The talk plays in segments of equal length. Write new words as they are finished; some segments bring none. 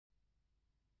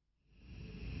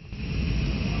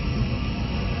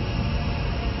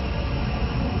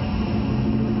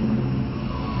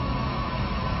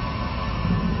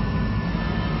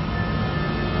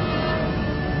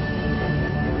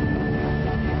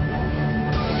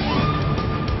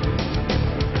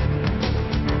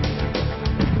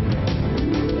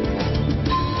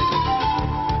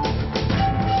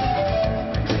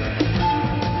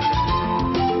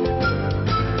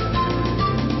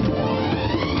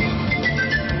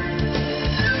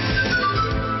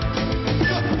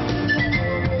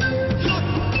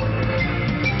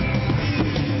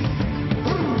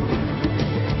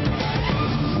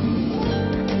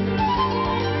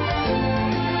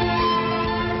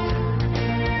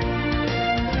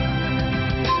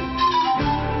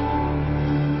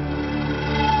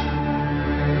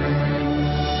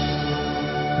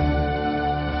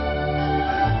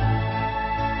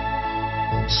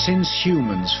Since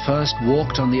humans first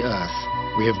walked on the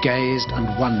earth, we have gazed and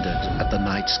wondered at the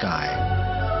night sky.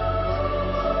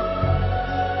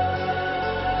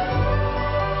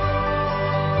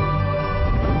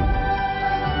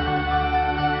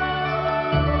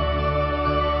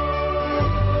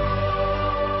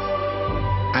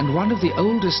 And one of the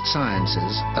oldest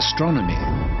sciences, astronomy,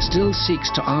 still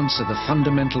seeks to answer the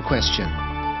fundamental question: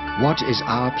 what is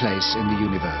our place in the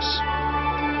universe?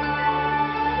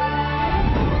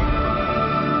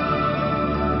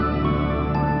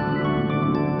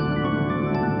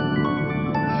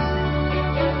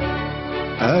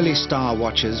 Early star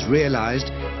watchers realized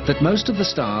that most of the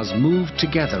stars moved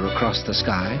together across the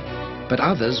sky, but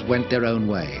others went their own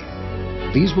way.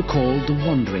 These were called the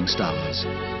wandering stars.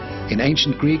 In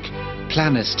ancient Greek,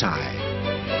 planetai,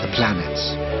 the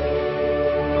planets.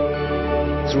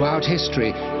 Throughout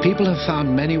history, people have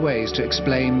found many ways to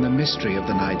explain the mystery of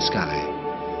the night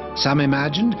sky. Some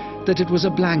imagined that it was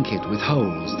a blanket with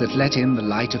holes that let in the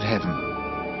light of heaven.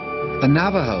 The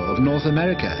Navajo of North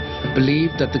America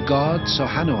believed that the god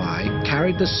Sohanoi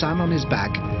carried the sun on his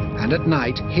back and at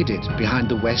night hid it behind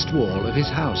the west wall of his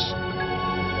house.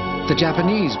 The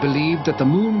Japanese believed that the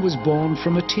moon was born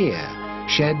from a tear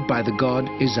shed by the god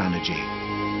Izanagi.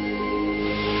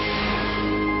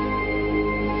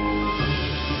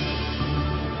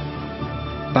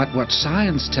 But what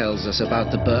science tells us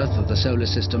about the birth of the solar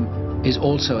system is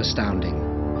also astounding.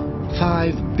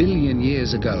 5 billion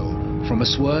years ago, from a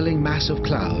swirling mass of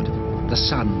cloud, the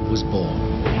sun was born.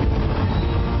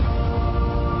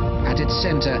 At its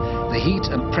center, the heat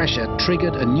and pressure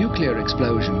triggered a nuclear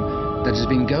explosion that has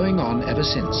been going on ever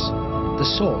since, the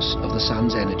source of the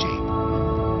sun's energy.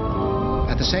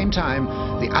 At the same time,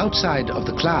 the outside of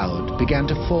the cloud began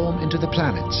to form into the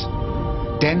planets,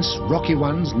 dense rocky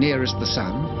ones nearest the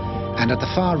sun, and at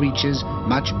the far reaches,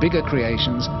 much bigger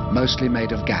creations, mostly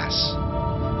made of gas.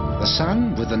 The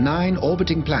sun, with the 9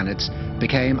 orbiting planets,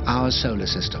 became our solar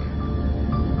system.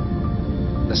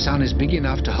 The sun is big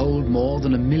enough to hold more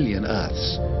than 1 million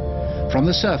Earths. From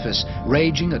the surface,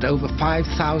 raging at over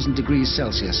 5,000 degrees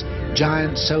Celsius,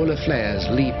 giant solar flares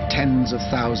leap tens of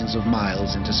thousands of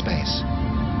miles into space.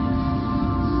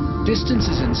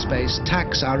 Distances in space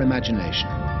tax our imagination.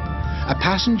 A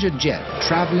passenger jet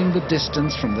traveling the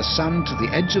distance from the sun to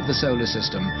the edge of the solar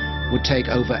system would take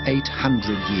over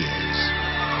 800 years.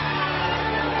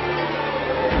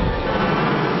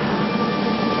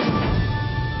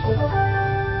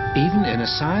 Even in a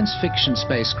science fiction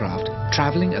spacecraft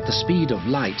traveling at the speed of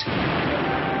light,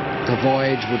 the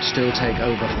voyage would still take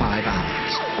over 5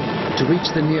 hours. To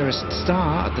reach the nearest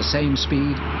star at the same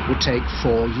speed would take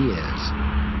 4 years.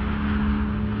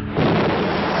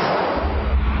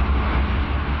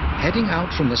 Heading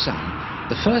out from the sun,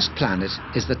 the first planet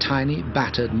is the tiny,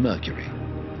 battered Mercury.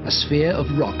 A sphere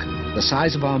of rock the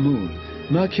size of our moon,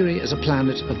 Mercury is a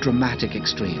planet of dramatic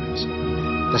extremes.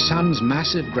 The sun's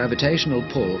massive gravitational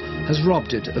pull has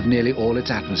robbed it of nearly all its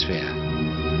atmosphere.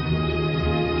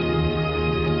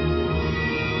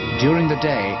 During the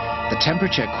day, the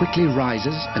temperature quickly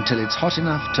rises until it's hot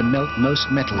enough to melt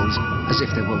most metals as if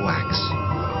they were wax.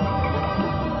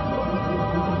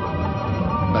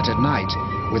 But at night,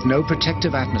 with no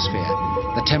protective atmosphere,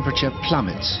 the temperature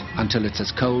plummets until it's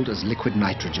as cold as liquid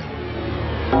nitrogen.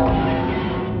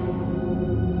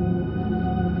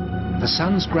 The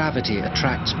sun's gravity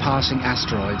attracts passing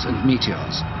asteroids and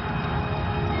meteors.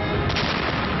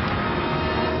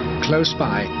 Close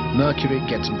by, Mercury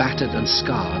gets battered and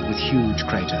scarred with huge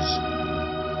craters.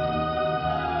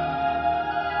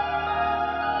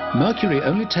 Mercury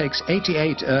only takes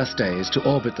 88 Earth days to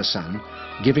orbit the sun,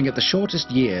 giving it the shortest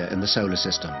year in the solar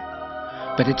system.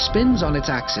 But it spins on its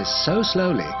axis so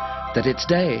slowly that its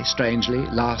day, strangely,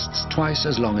 lasts twice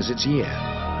as long as its year.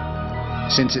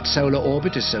 Since its solar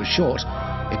orbit is so short,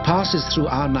 it passes through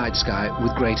our night sky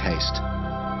with great haste.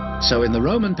 So in the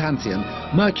Roman pantheon,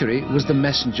 Mercury was the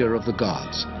messenger of the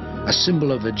gods, a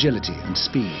symbol of agility and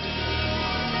speed.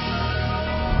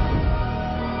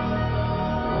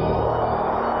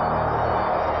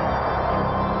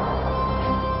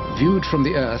 Viewed from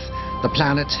the Earth, the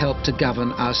planets helped to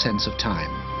govern our sense of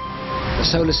time. The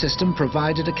solar system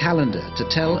provided a calendar to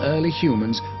tell early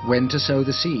humans when to sow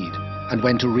the seed and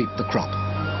when to reap the crop.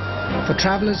 For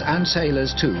travelers and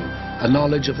sailors too, a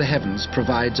knowledge of the heavens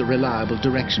provides a reliable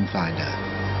direction finder.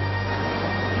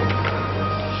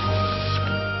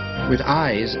 With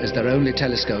eyes as their only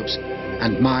telescopes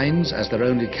and minds as their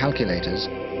only calculators,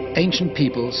 ancient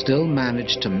people still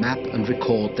managed to map and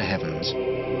record the heavens.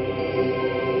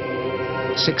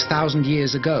 6,000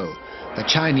 years ago, the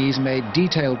Chinese made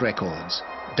detailed records,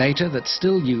 data that's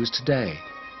still used today.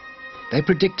 They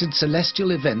predicted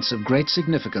celestial events of great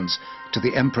significance to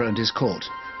the emperor and his court.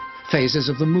 Phases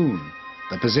of the moon,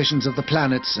 the positions of the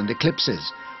planets and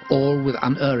eclipses, all with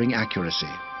unerring accuracy.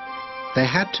 They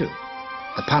had to.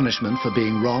 The punishment for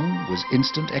being wrong was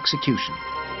instant execution.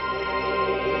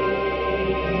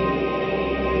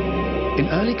 In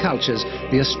early cultures,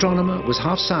 the astronomer was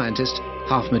half scientist,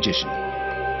 half magician.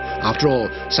 After all,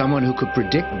 someone who could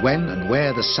predict when and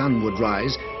where the sun would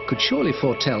rise could surely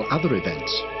foretell other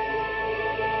events.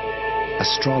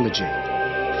 Astrology,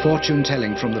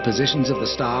 fortune-telling from the positions of the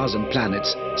stars and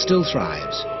planets, still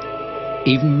thrives.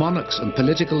 Even monarchs and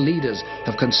political leaders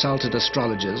have consulted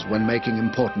astrologers when making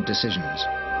important decisions.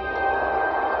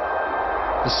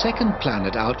 The second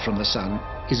planet out from the sun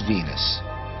is Venus.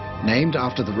 Named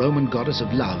after the Roman goddess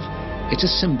of love, it's a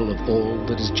symbol of all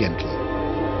that is gentle.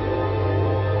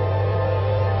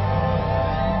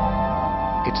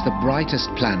 It's the brightest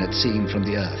planet seen from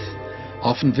the Earth,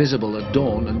 often visible at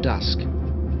dawn and dusk.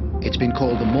 It's been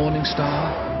called the morning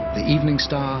star, the evening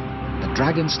star, the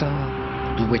dragon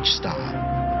star, the witch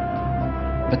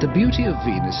star. But the beauty of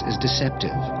Venus is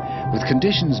deceptive, with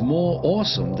conditions more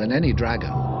awesome than any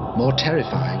dragon, more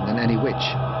terrifying than any witch.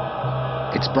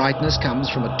 Its brightness comes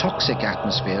from a toxic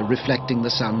atmosphere reflecting the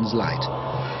sun's light.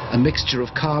 A mixture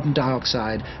of carbon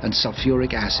dioxide and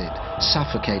sulfuric acid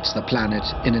suffocates the planet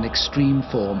in an extreme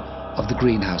form of the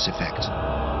greenhouse effect.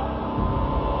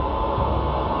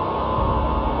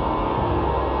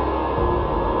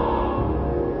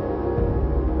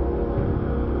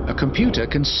 A computer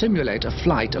can simulate a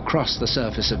flight across the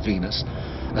surface of Venus,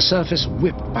 a surface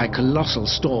whipped by colossal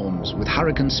storms with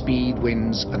hurricane-speed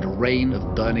winds and a rain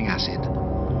of burning acid.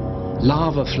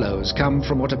 Lava flows come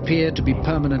from what appear to be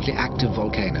permanently active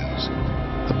volcanoes,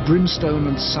 a brimstone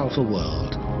and sulfur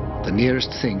world, the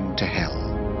nearest thing to hell.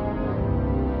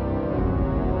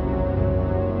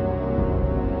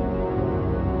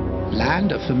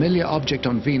 Land a familiar object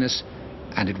on Venus,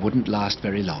 and it wouldn't last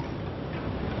very long.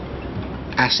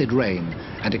 Acid rain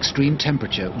and extreme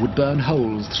temperature would burn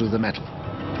holes through the metal.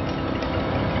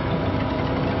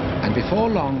 And before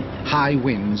long, high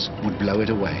winds would blow it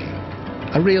away.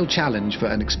 A real challenge for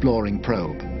an exploring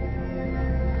probe.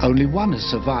 Only one has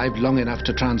survived long enough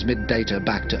to transmit data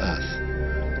back to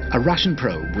Earth. A Russian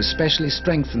probe was specially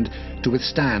strengthened to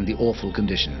withstand the awful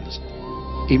conditions.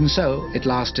 Even so, it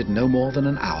lasted no more than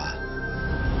an hour.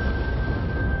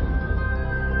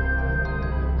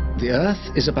 The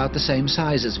Earth is about the same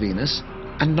size as Venus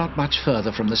and not much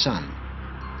further from the sun.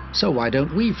 So why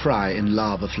don't we fry in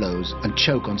lava flows and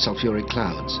choke on sulfuric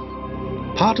clouds?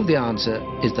 Part of the answer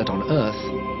is that on Earth,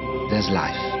 there's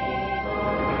life.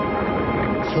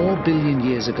 4 billion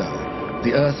years ago,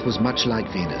 the Earth was much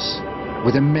like Venus,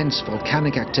 with immense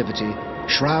volcanic activity,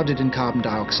 shrouded in carbon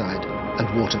dioxide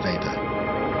and water vapor.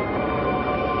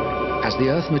 As the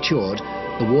Earth matured,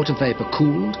 the water vapor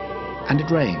cooled and it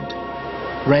rained.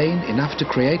 Rain enough to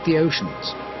create the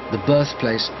oceans, the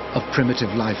birthplace of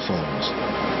primitive life forms.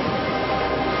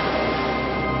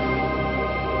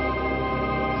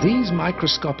 These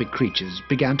microscopic creatures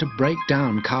began to break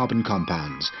down carbon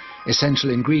compounds,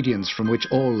 essential ingredients from which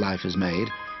all life is made,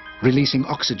 releasing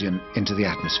oxygen into the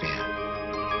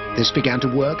atmosphere. This began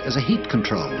to work as a heat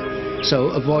control, so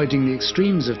avoiding the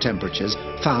extremes of temperatures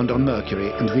found on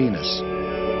Mercury and Venus.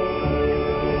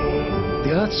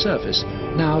 The Earth's surface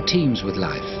now teems with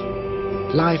life.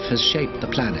 Life has shaped the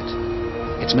planet.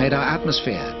 It's made our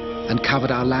atmosphere and covered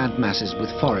our land masses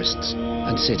with forests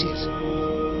and cities.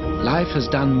 Life has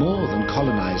done more than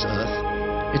colonize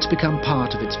Earth. It's become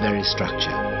part of its very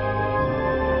structure.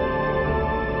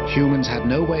 Humans had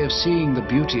no way of seeing the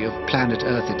beauty of planet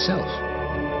Earth itself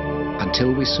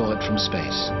until we saw it from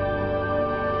space.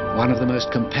 One of the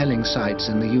most compelling sights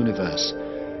in the universe.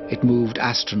 It moved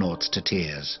astronauts to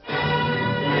tears.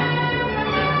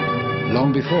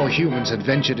 Long before humans had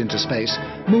ventured into space,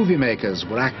 movie makers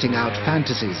were acting out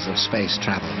fantasies of space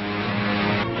travel.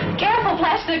 Careful,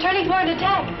 Flash, they're turning for an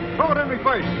attack. Throw it in me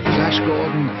face. Flash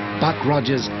Gordon, Buck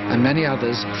Rogers, and many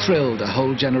others thrilled a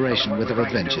whole generation with their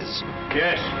adventures.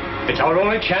 Yes, it's our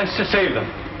only chance to save them.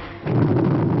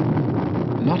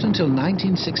 Not until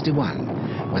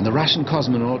 1961, when the Russian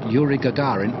cosmonaut Yuri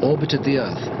Gagarin orbited the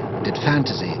Earth, did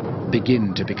fantasy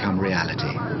begin to become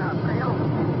reality.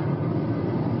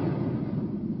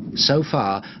 So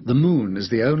far, the Moon is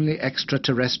the only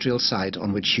extraterrestrial site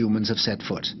on which humans have set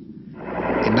foot.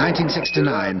 In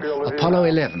 1969, Apollo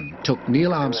 11 took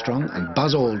Neil Armstrong and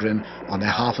Buzz Aldrin on their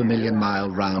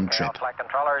 500,000-mile round trip. Flight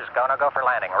controllers, go for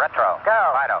landing. Retro. Go.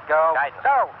 Fido. Go. Guidance.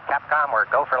 Go. Capcom, we're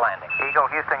go for landing. Eagle,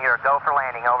 Houston, you're go for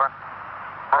landing, over.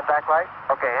 Contact light.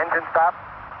 Okay, engine stop.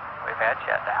 We've had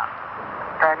shutdown.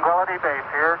 Tranquility Base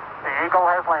here. The Eagle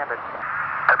has landed.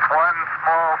 It's one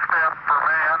small step for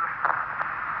man,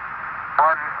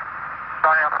 one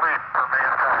giant leap for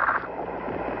mankind.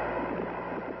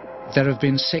 There have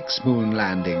been 6 moon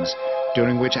landings,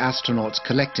 during which astronauts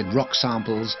collected rock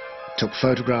samples, took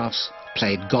photographs,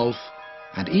 played golf,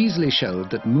 and easily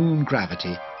showed that moon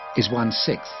gravity is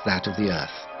 1/6 that of the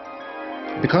Earth.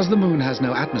 Because the moon has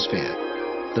no atmosphere,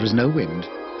 there is no wind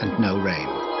and no rain.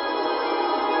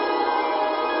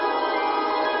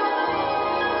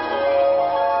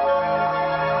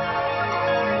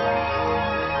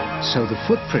 So the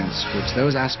footprints which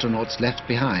those astronauts left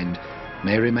behind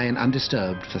may remain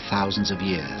undisturbed for thousands of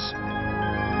years.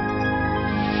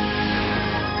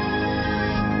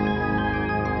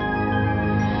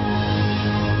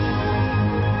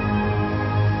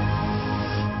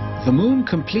 The moon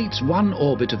completes one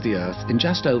orbit of the Earth in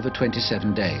just over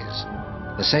 27 days,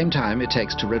 the same time it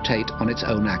takes to rotate on its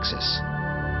own axis.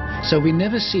 So we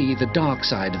never see the dark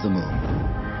side of the moon.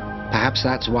 Perhaps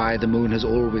that's why the moon has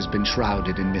always been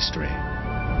shrouded in mystery.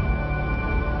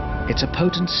 It's a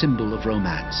potent symbol of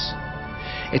romance.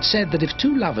 It's said that if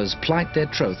 2 lovers plight their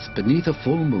troth beneath a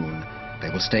full moon, they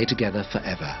will stay together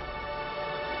forever.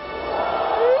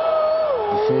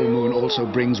 The full moon also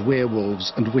brings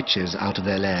werewolves and witches out of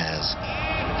their lairs.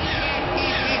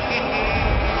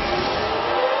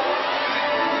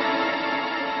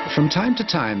 From time to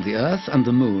time, the Earth and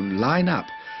the moon line up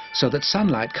so that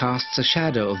sunlight casts a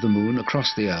shadow of the moon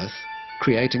across the Earth,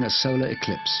 creating a solar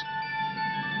eclipse.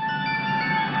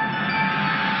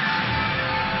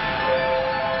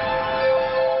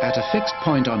 At a fixed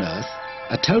point on Earth,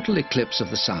 a total eclipse of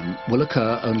the sun will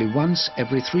occur only once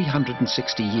every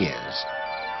 360 years,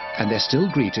 and they're still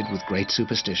greeted with great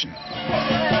superstition.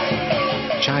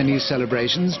 Chinese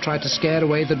celebrations try to scare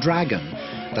away the dragon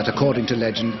that, according to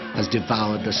legend, has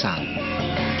devoured the sun.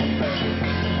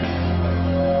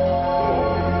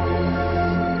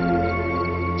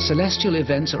 Celestial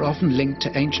events are often linked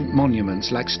to ancient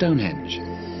monuments like Stonehenge.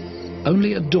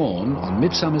 Only at dawn on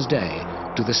Midsummer's Day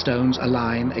do the stones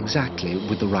align exactly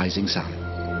with the rising sun.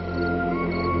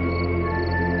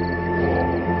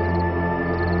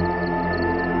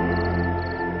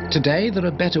 Today there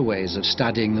are better ways of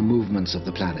studying the movements of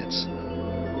the planets.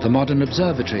 The modern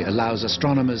observatory allows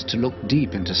astronomers to look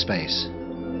deep into space.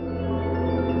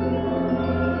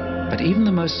 But even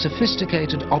the most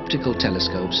sophisticated optical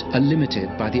telescopes are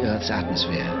limited by the Earth's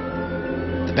atmosphere.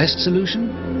 The best solution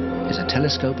is a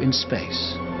telescope in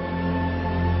space.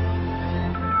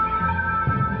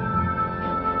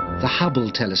 The Hubble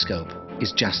telescope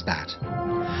is just that.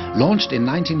 Launched in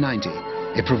 1990,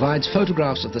 it provides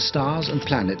photographs of the stars and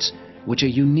planets which are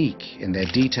unique in their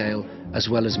detail as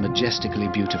well as majestically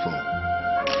beautiful.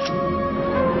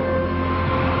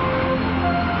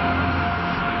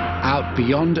 Out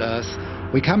beyond Earth,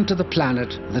 we come to the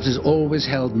planet that has always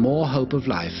held more hope of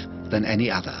life than any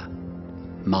other: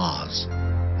 Mars.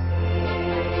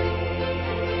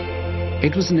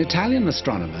 It was an Italian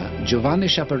astronomer, Giovanni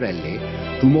Schiaparelli,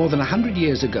 who more than 100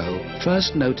 years ago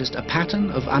first noticed a pattern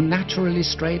of unnaturally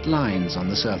straight lines on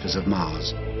the surface of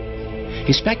Mars.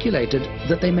 He speculated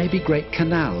that they may be great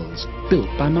canals built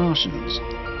by Martians.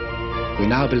 We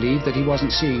now believe that he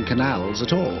wasn't seeing canals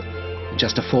at all,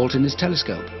 just a fault in his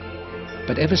telescope.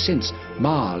 But ever since,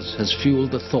 Mars has fueled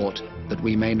the thought that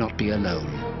we may not be alone.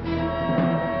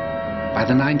 By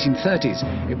the 1930s,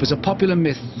 it was a popular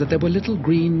myth that there were little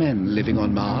green men living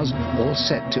on Mars, all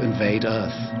set to invade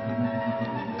Earth.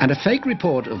 And a fake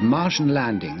report of Martian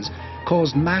landings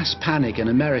caused mass panic in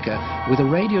America with a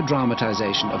radio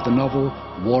dramatization of the novel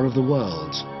War of the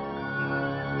Worlds.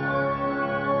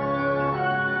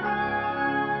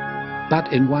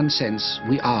 But in one sense,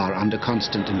 we are under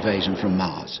constant invasion from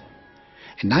Mars.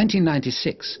 In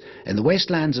 1996, in the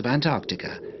wastelands of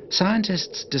Antarctica,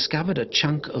 scientists discovered a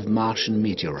chunk of Martian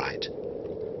meteorite.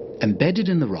 Embedded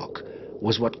in the rock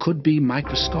was what could be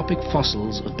microscopic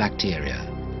fossils of bacteria.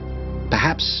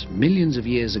 Perhaps millions of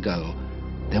years ago,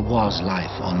 there was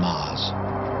life on Mars.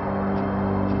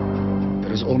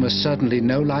 There is almost certainly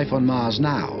no life on Mars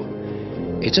now.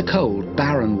 It's a cold,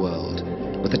 barren world,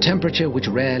 with a temperature which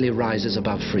rarely rises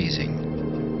above freezing.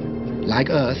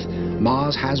 Like Earth,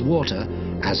 Mars has water,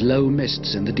 as low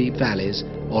mists in the deep valleys,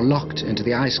 or locked into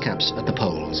the ice caps at the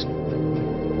poles.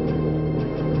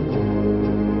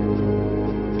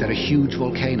 There are huge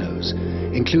volcanoes,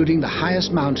 including the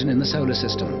highest mountain in the solar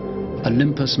system,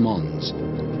 Olympus Mons,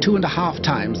 2.5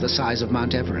 times the size of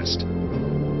Mount Everest.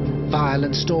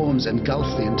 Violent storms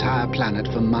engulf the entire planet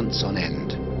for months on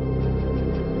end.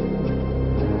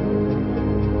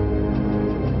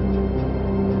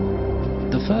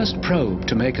 The the first probe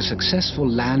to make a successful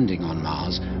landing on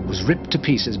Mars was ripped to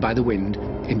pieces by the wind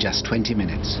in just 20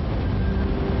 minutes.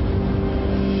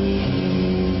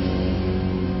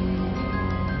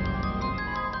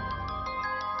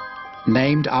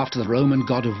 Named after the Roman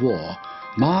god of war,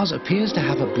 Mars appears to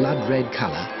have a blood-red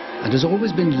color and has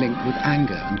always been linked with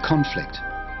anger and conflict.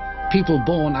 People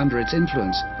born under its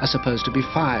influence are supposed to be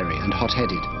fiery and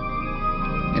hot-headed.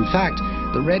 In fact,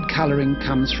 the red coloring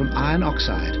comes from iron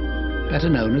oxide, better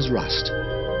known as rust.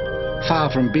 Far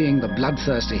from being the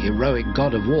bloodthirsty, heroic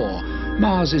god of war,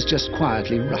 Mars is just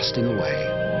quietly rusting away.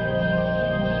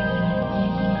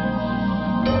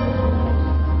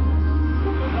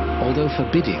 Although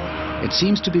forbidding, it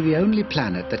seems to be the only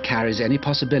planet that carries any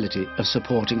possibility of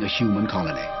supporting a human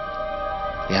colony.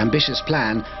 The ambitious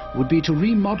plan would be to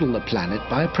remodel the planet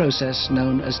by a process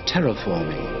known as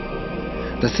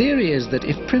terraforming. The theory is that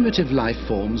if primitive life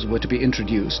forms were to be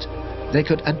introduced, they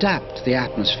could adapt the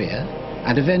atmosphere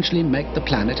and eventually make the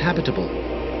planet habitable.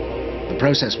 The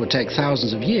process would take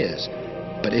thousands of years,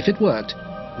 but if it worked,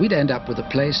 we'd end up with a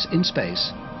place in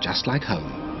space just like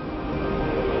home.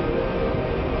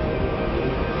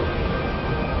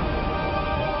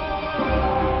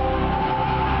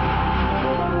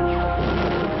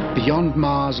 Beyond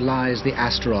Mars lies the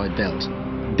asteroid belt,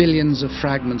 billions of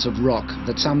fragments of rock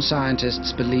that some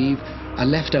scientists believe are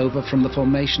left over from the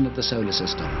formation of the solar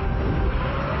system.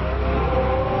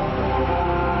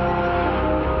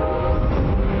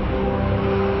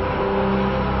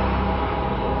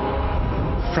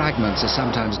 Fragments are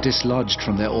sometimes dislodged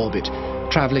from their orbit,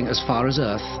 traveling as far as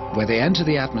Earth, where they enter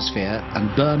the atmosphere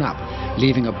and burn up,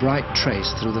 leaving a bright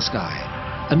trace through the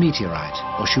sky, a meteorite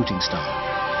or shooting star.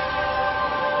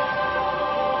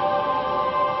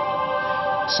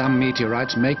 Some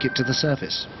meteorites make it to the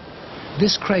surface.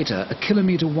 This crater, a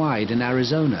kilometer wide in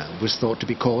Arizona, was thought to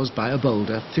be caused by a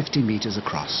boulder 50 meters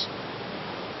across.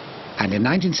 And in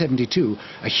 1972,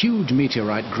 a huge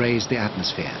meteorite grazed the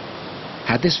atmosphere.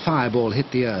 Had this fireball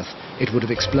hit the Earth, it would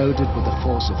have exploded with the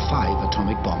force of 5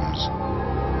 atomic bombs.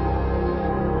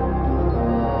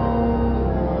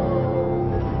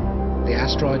 The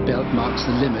asteroid belt marks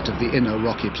the limit of the inner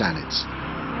rocky planets.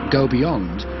 Go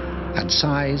beyond, and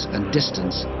size and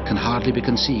distance can hardly be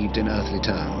conceived in earthly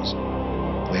terms.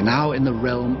 We're now in the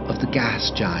realm of the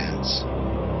gas giants.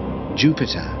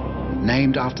 Jupiter,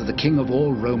 named after the king of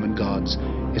all Roman gods,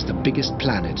 is the biggest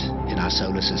planet in our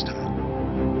solar system.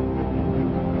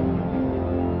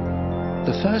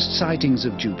 The first sightings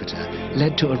of Jupiter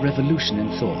led to a revolution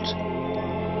in thought.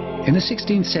 In the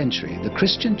 16th century, the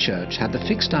Christian church had the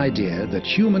fixed idea that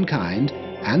humankind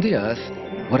and the Earth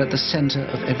were at the center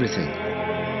of everything.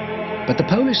 But the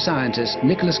Polish scientist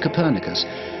Nicholas Copernicus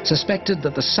suspected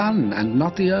that the sun and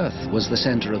not the Earth was the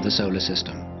center of the solar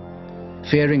system.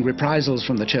 Fearing reprisals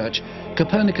from the church,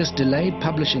 Copernicus delayed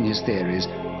publishing his theories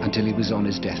until he was on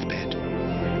his deathbed.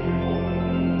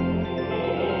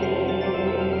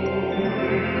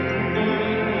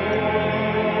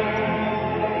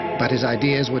 But his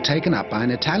ideas were taken up by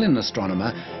an Italian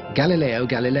astronomer, Galileo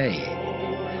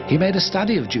Galilei. He made a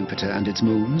study of Jupiter and its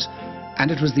moons,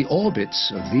 and it was the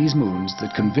orbits of these moons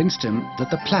that convinced him that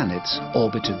the planets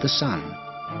orbited the sun.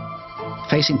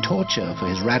 Facing torture for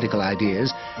his radical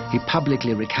ideas, he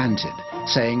publicly recanted,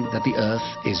 saying that the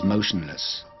Earth is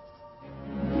motionless.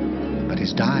 But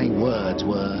his dying words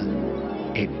were,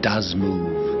 "It does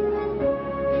move."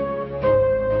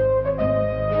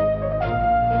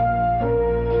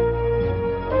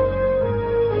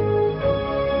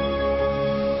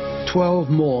 Twelve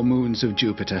more moons of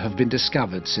Jupiter have been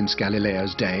discovered since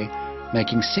Galileo's day,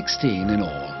 making 16 in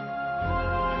all.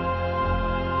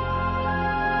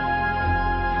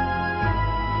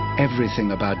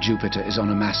 Everything about Jupiter is on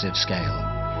a massive scale.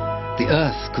 The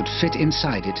Earth could fit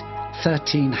inside it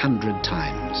 1,300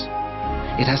 times.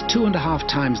 It has 2.5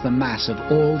 times the mass of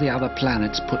all the other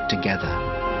planets put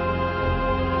together.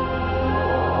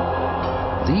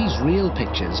 These real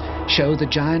pictures show the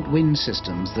giant wind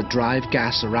systems that drive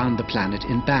gas around the planet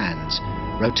in bands,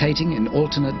 rotating in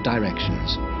alternate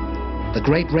directions. The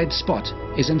Great Red Spot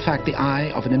is in fact the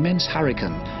eye of an immense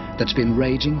hurricane that's been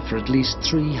raging for at least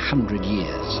 300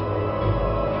 years.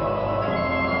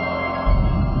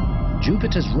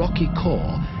 Jupiter's rocky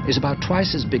core is about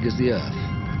twice as big as the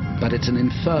Earth, but it's an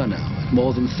inferno at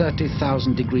more than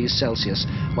 30,000 degrees Celsius,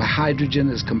 where hydrogen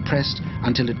is compressed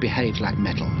until it behaves like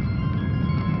metal.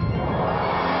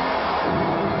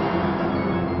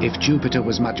 If Jupiter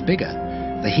was much bigger,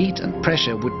 the heat and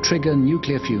pressure would trigger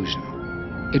nuclear fusion.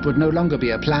 It would no longer be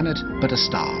a planet, but a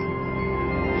star.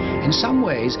 In some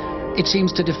ways, it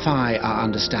seems to defy our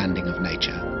understanding of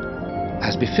nature.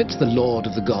 As befits the Lord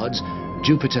of the gods,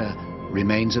 Jupiter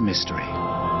remains a mystery.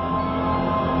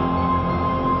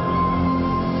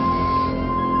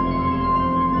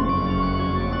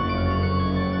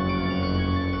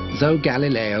 Though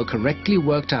Galileo correctly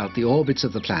worked out the orbits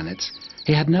of the planets,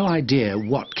 he had no idea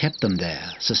what kept them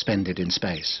there, suspended in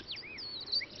space.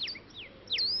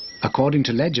 According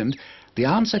to legend, the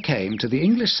answer came to the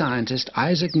English scientist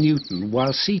Isaac Newton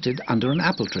while seated under an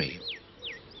apple tree.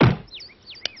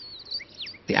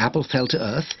 The apple fell to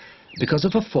Earth because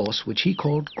of a force which he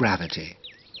called gravity.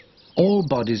 All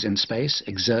bodies in space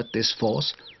exert this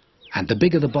force, and the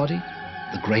bigger the body,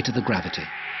 the greater the gravity.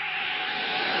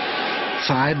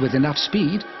 Fired with enough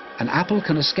speed, an apple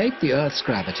can escape the Earth's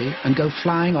gravity and go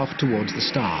flying off towards the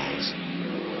stars.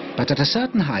 But at a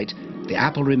certain height, the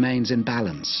apple remains in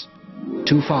balance.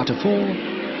 Too far to fall,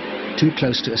 too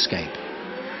close to escape.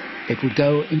 It would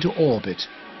go into orbit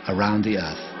around the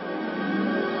Earth.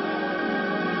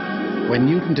 When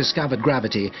Newton discovered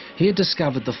gravity, he had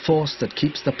discovered the force that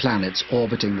keeps the planets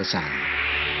orbiting the Sun.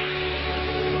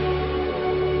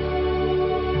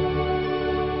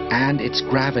 And it's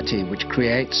gravity which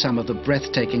creates some of the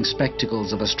breathtaking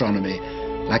spectacles of astronomy,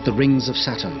 like the rings of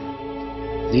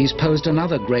Saturn. These posed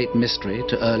another great mystery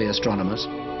to early astronomers.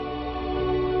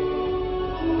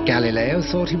 Galileo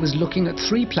thought he was looking at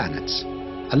 3 planets,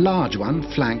 a large one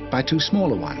flanked by 2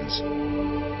 smaller ones.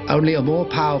 Only a more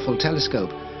powerful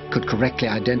telescope could correctly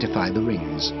identify the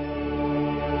rings.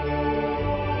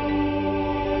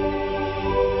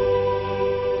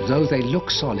 Though they look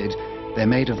solid, they're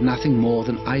made of nothing more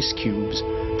than ice cubes,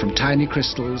 from tiny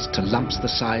crystals to lumps the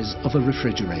size of a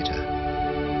refrigerator.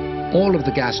 All of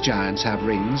the gas giants have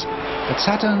rings, but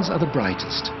Saturn's are the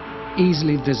brightest,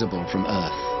 easily visible from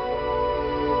Earth.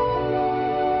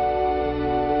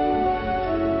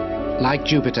 Like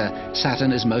Jupiter,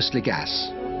 Saturn is mostly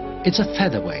gas. It's a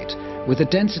featherweight, with a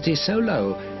density so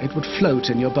low it would float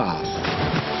in your bath,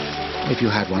 if you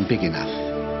had one big enough.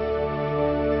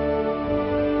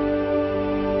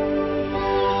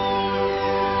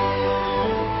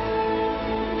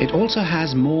 It also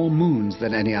has more moons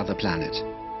than any other planet.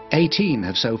 18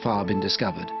 have so far been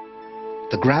discovered.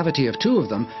 The gravity of 2 of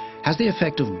them has the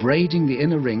effect of braiding the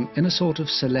inner ring in a sort of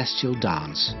celestial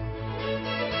dance.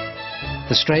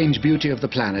 The strange beauty of the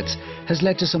planets has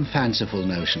led to some fanciful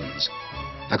notions.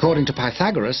 According to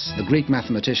Pythagoras, the Greek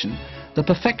mathematician, the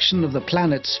perfection of the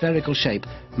planet's spherical shape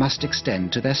must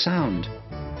extend to their sound.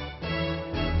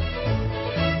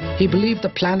 He believed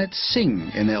the planets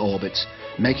sing in their orbits,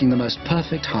 making the most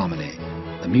perfect harmony,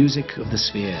 the music of the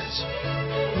spheres.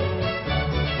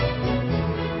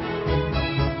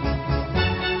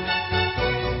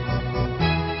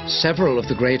 Several of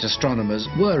the great astronomers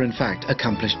were in fact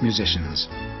accomplished musicians.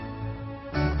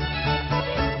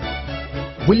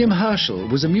 William Herschel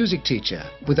was a music teacher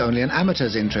with only an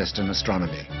amateur's interest in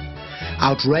astronomy.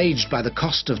 Outraged by the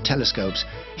cost of telescopes,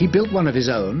 he built one of his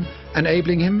own,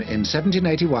 enabling him in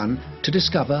 1781 to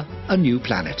discover a new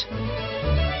planet.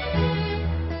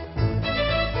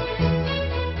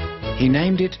 He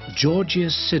named it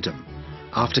Georgius Sidum,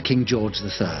 after King George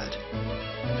III.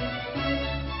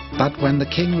 But when the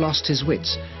king lost his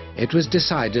wits, it was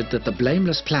decided that the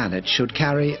blameless planet should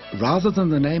carry, rather than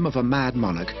the name of a mad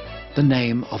monarch, the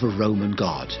name of a Roman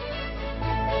god.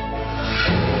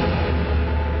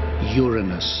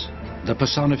 Uranus, the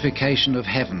personification of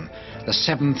heaven, the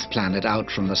 7th planet out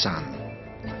from the sun.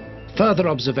 Further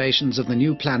observations of the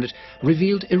new planet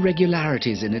revealed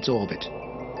irregularities in its orbit.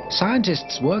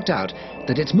 Scientists worked out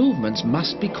that its movements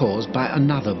must be caused by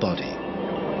another body.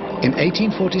 In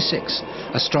 1846,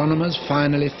 astronomers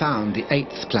finally found the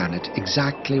 8th planet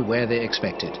exactly where they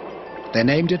expected. They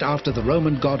named it after the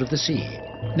Roman god of the sea,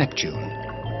 Neptune.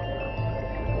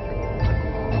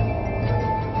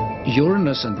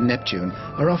 Uranus and Neptune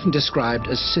are often described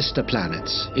as sister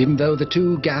planets, even though the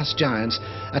 2 gas giants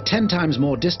are 10 times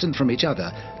more distant from each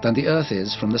other than the Earth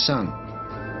is from the Sun.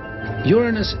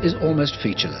 Uranus is almost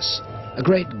featureless, a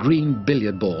great green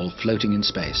billiard ball floating in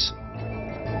space.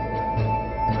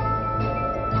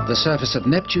 The surface of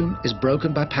Neptune is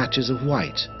broken by patches of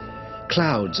white,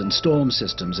 clouds and storm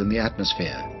systems in the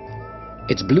atmosphere.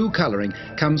 Its blue coloring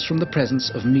comes from the presence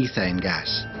of methane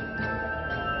gas.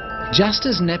 Just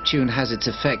as Neptune has its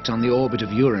effect on the orbit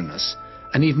of Uranus,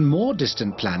 an even more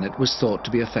distant planet was thought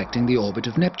to be affecting the orbit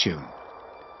of Neptune.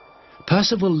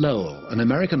 Percival Lowell, an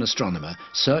American astronomer,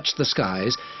 searched the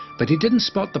skies, but he didn't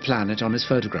spot the planet on his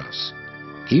photographs.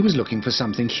 He was looking for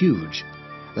something huge,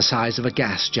 the size of a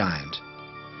gas giant.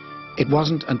 It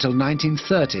wasn't until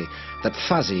 1930 that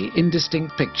fuzzy,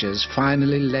 indistinct pictures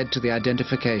finally led to the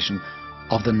identification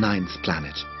of the 9th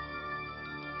planet.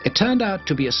 It turned out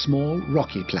to be a small,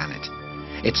 rocky planet.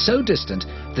 It's so distant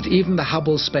that even the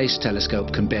Hubble Space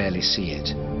Telescope can barely see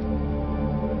it.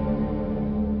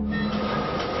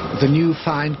 The new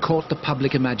find caught the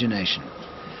public imagination.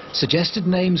 Suggested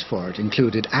names for it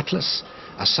included Atlas,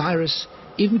 Osiris,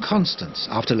 even Constance,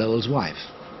 after Lowell's wife.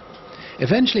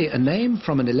 Eventually, a name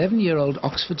from an 11-year-old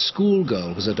Oxford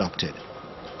schoolgirl was adopted,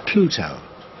 Pluto,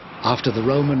 after the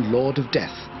Roman lord of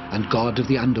death and god of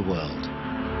the underworld.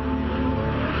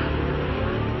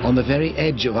 On the very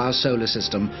edge of our solar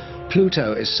system,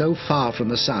 Pluto is so far from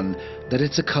the sun that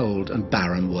it's a cold and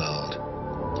barren world.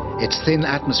 Its thin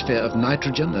atmosphere of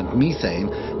nitrogen and methane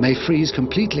may freeze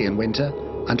completely in winter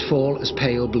and fall as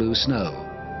pale blue snow.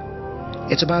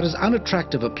 It's about as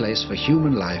unattractive a place for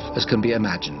human life as can be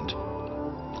imagined.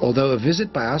 Although a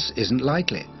visit by us isn't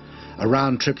likely. A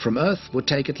round trip from Earth would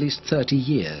take at least 30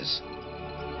 years.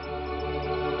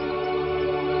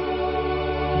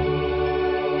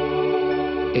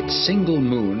 Its single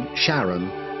moon, Charon,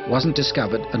 wasn't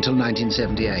discovered until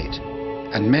 1978,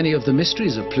 and many of the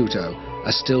mysteries of Pluto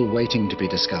are still waiting to be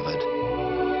discovered.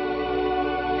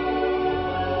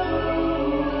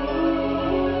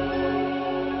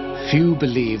 Few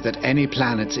believe that any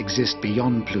planets exist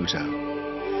beyond Pluto.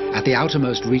 At the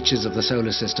outermost reaches of the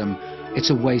solar system, it's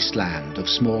a wasteland of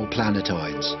small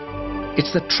planetoids.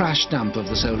 It's the trash dump of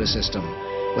the solar system,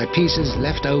 where pieces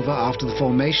left over after the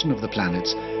formation of the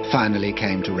planets finally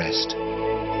came to rest.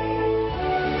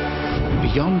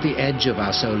 Beyond the edge of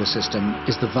our solar system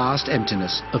is the vast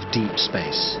emptiness of deep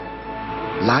space.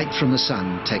 Light from the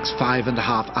sun takes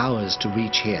 5.5 hours to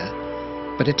reach here,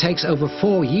 but it takes over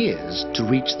 4 years to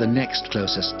reach the next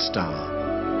closest star.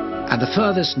 And the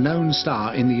furthest known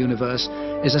star in the universe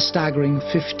is a staggering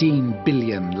 15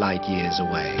 billion light years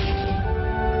away.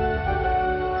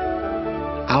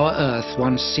 Our Earth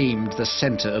once seemed the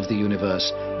center of the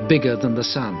universe, bigger than the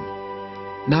sun.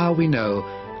 Now we know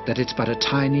that it's but a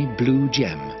tiny blue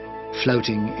gem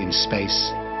floating in space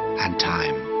and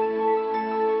time.